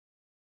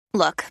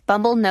Look,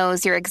 Bumble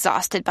knows you're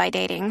exhausted by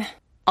dating.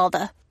 All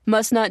the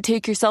must not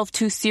take yourself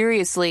too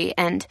seriously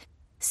and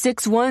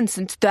 6'1"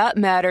 since that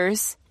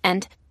matters.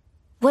 And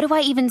what do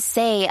I even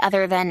say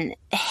other than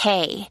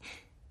hey?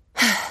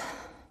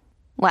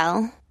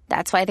 Well,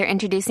 that's why they're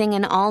introducing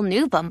an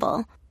all-new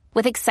Bumble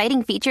with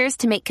exciting features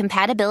to make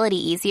compatibility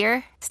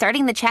easier,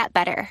 starting the chat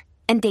better,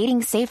 and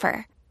dating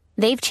safer.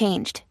 They've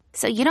changed,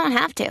 so you don't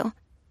have to.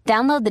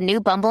 Download the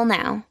new Bumble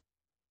now.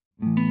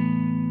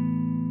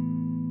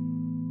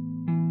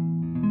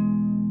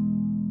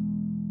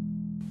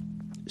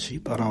 She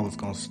thought I was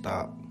gonna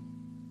stop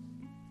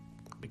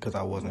because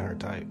I wasn't her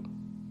type.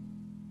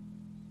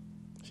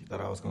 She thought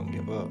I was gonna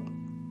give up.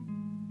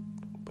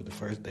 But the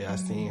first day I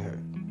seen her,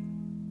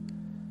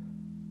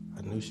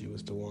 I knew she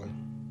was the one.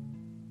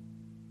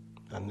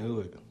 I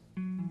knew it.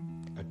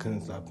 I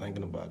couldn't stop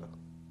thinking about her.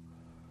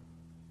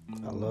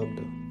 I loved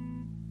her.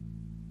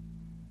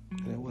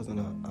 And it wasn't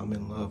I'm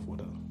in love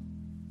with her.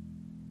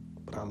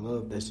 But I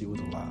loved that she was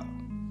alive.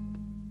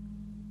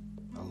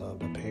 I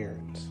loved her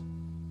parents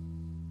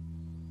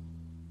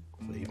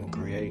for even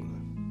creating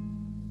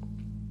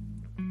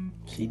her.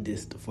 She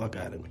dissed the fuck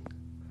out of me.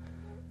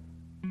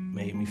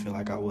 Made me feel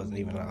like I wasn't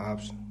even an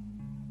option.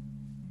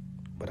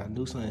 But I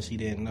knew something she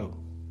didn't know.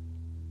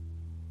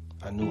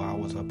 I knew I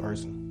was her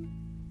person.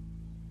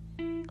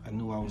 I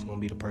knew I was going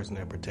to be the person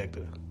that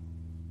protected her.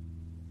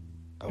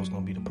 I was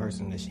going to be the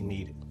person that she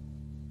needed.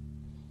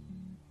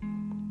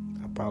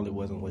 I probably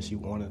wasn't what she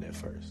wanted at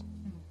first.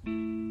 A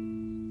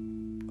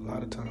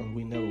lot of times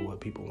we never what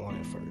people want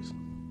at first.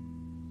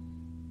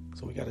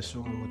 So we got to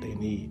show them what they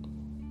need.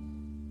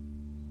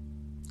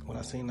 When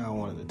I seen her, I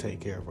wanted to take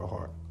care of her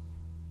heart.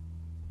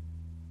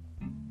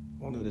 I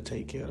wanted to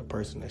take care of the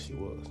person that she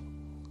was.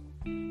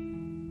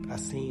 I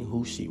seen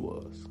who she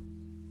was.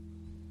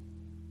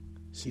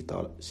 She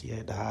thought she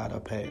had to hide her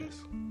past.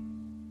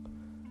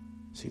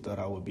 She thought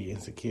I would be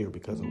insecure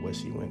because of what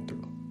she went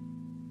through.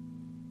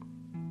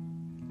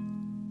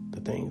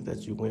 The things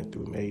that you went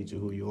through made you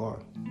who you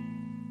are.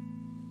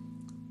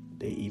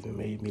 They even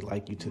made me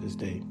like you to this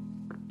day.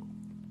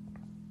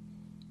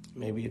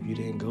 Maybe if you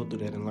didn't go through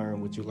that and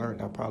learn what you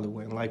learned, I probably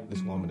wouldn't like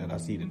this woman that I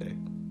see today.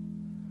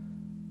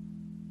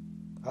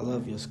 I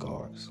love your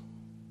scars.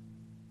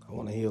 I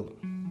want to heal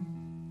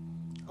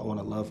them. I want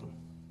to love them.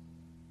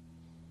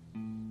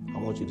 I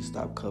want you to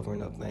stop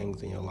covering up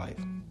things in your life.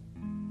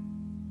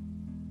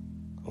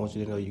 I want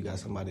you to know you got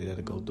somebody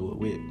that'll go through it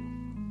with.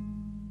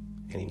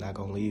 And he's not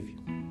going to leave you.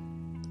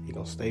 He's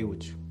going to stay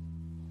with you.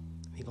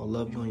 He's going to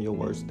love you on your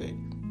worst day.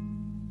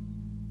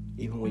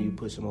 Even when you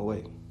push him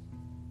away.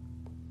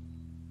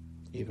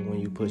 Even when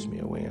you push me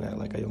away and act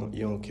like you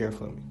don't care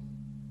for me.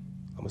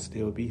 I'm going to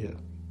still be here.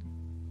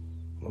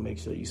 I'm going to make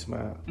sure you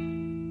smile.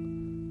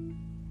 I'm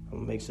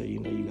going to make sure you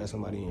know you got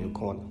somebody in your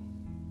corner.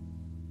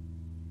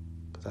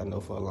 Because I know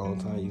for a long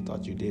time you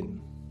thought you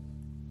didn't.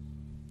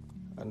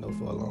 I know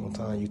for a long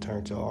time you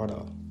turned your heart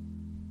off.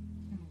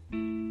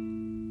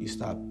 You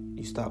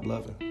stopped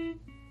loving.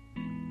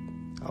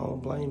 I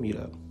don't blame you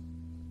though.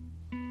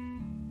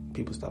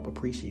 People stop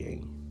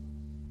appreciating.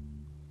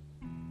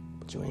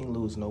 But you ain't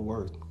lose no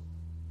worth.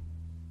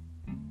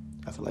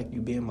 I feel like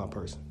you being my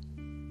person.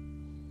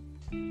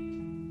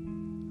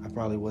 I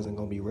probably wasn't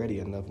going to be ready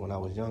enough when I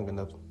was young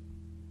enough.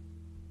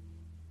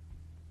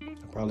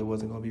 I probably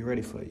wasn't going to be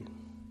ready for you.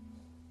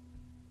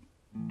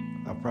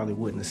 I probably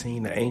wouldn't have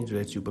seen the angel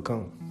that you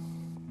become.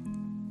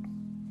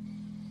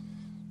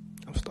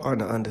 I'm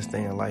starting to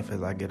understand life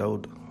as I get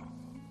older.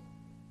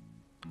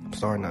 I'm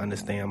starting to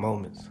understand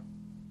moments.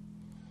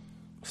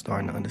 I'm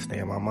starting to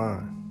understand my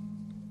mind.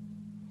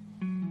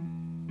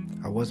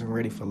 I wasn't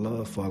ready for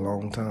love for a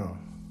long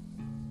time.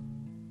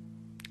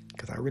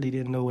 Because I really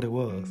didn't know what it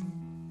was.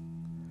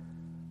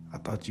 I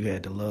thought you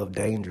had to love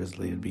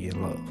dangerously to be in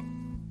love.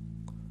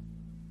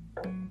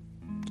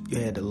 You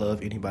had to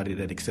love anybody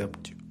that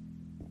accepted you.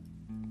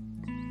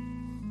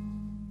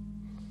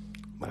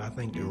 But I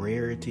think the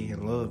rarity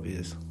in love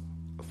is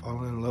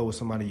falling in love with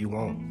somebody you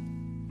want.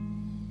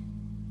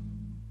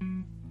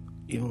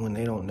 Even when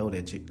they don't know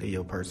that they're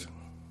your person.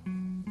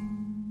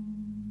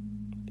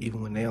 Even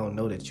when they don't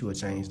know that you will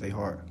change their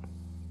heart.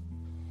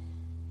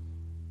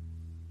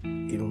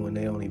 Even when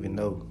they don't even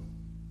know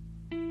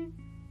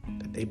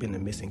that they've been the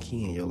missing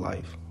key in your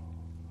life.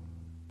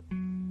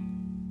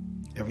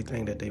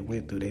 Everything that they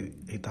went through,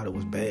 they thought it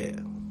was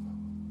bad.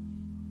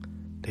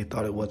 They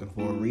thought it wasn't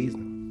for a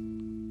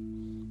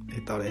reason.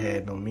 They thought it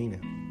had no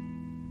meaning.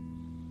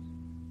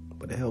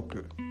 But it helped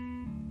her.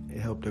 It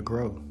helped her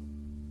grow.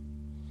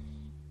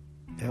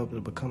 It helped her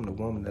to become the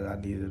woman that I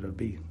needed her to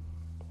be.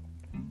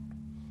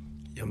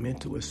 Your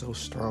mental is so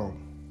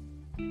strong.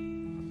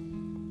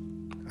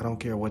 I don't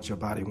care what your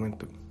body went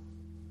through.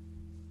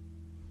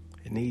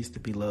 It needs to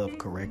be loved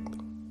correctly.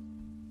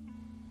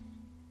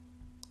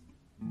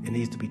 It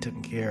needs to be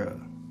taken care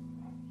of.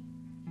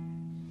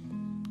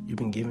 You've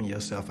been giving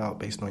yourself out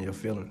based on your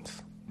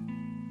feelings.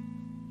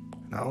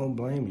 And I don't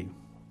blame you.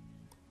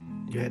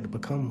 You had to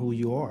become who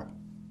you are.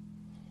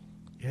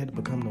 You had to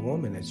become the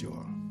woman that you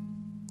are.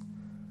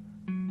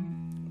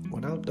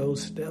 Without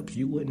those steps,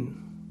 you wouldn't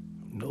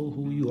know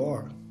who you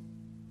are,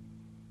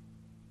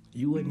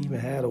 you wouldn't even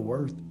have the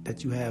worth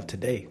that you have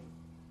today.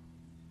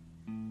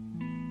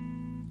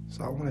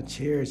 So I want to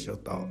cherish your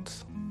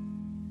thoughts.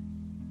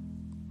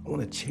 I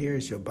want to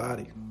cherish your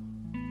body.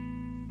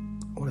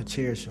 I want to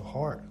cherish your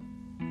heart.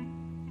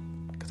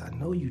 Because I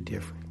know you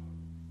different.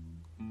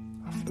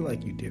 I feel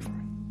like you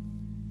different.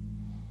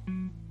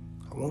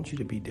 I want you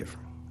to be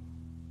different.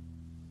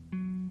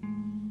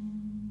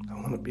 I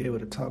want to be able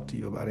to talk to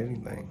you about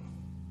anything.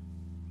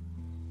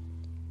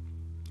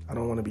 I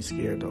don't want to be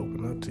scared to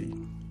open up to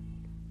you.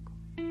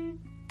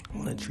 I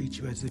want to treat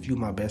you as if you're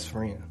my best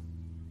friend.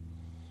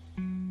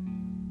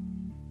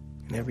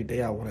 And every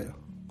day I want to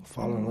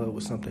fall in love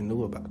with something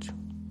new about you.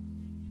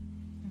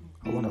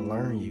 I want to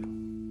learn you.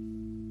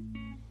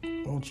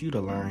 I want you to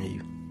learn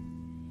you.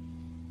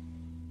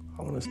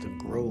 I want us to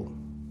grow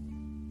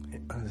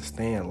and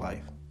understand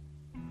life.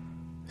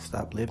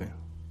 Stop living.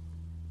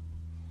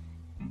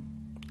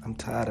 I'm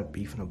tired of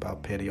beefing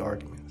about petty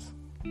arguments.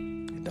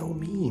 It don't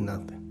mean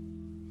nothing.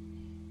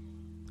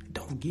 It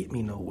don't get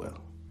me nowhere.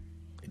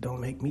 It don't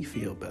make me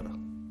feel better.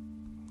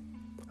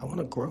 I want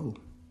to grow.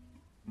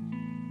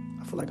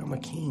 I feel like I'm a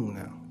king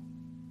now.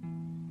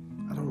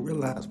 I don't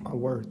realize my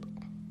worth.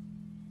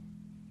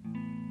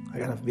 I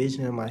got a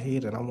vision in my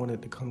head and I want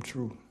it to come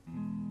true.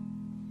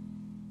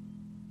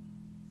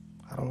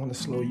 I don't want to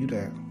slow you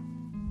down.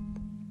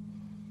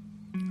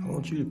 I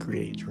want you to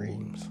create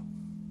dreams.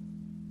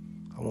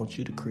 I want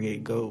you to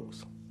create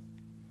goals.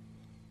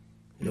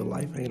 Your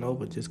life ain't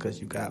over just because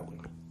you got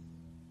one.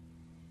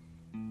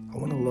 I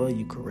want to love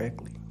you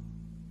correctly.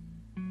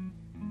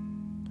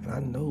 And I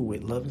know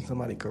with loving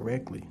somebody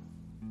correctly,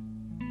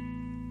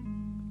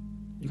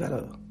 you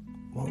gotta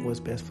want what's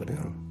best for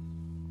them.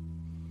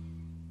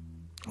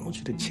 I want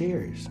you to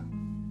cherish.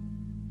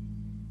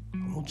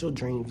 I want your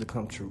dreams to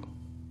come true.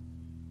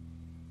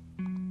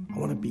 I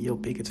want to be your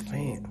biggest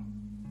fan.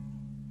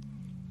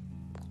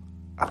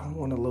 I don't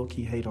want to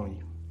low-key hate on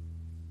you.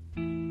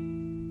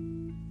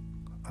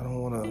 I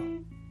don't want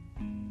to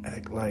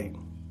act like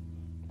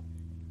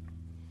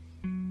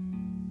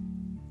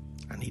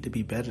I need to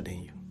be better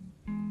than you.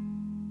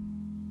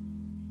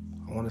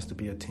 I want us to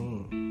be a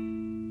team.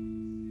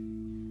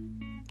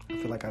 I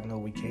feel like I know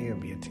we can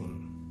be a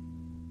team.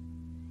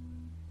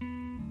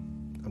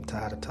 I'm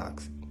tired of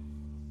toxic.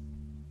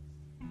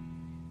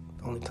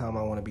 The only time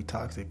I want to be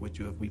toxic with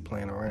you if we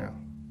playing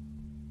around.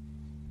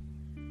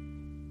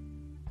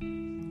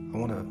 I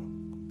want to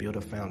build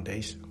a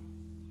foundation.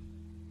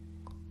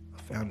 A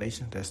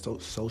foundation that's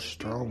so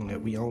strong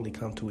that we only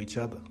come to each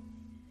other.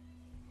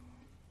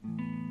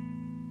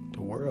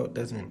 The world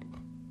doesn't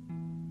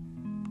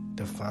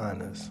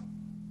define us.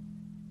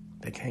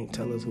 They can't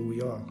tell us who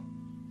we are.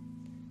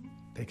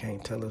 They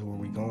can't tell us where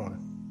we're going.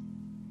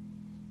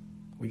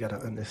 We got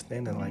an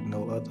understanding like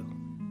no other.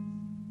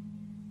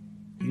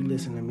 You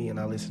listen to me and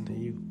I listen to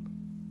you.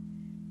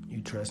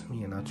 You trust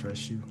me and I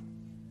trust you.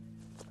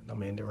 And I'm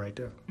gonna end it right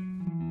there.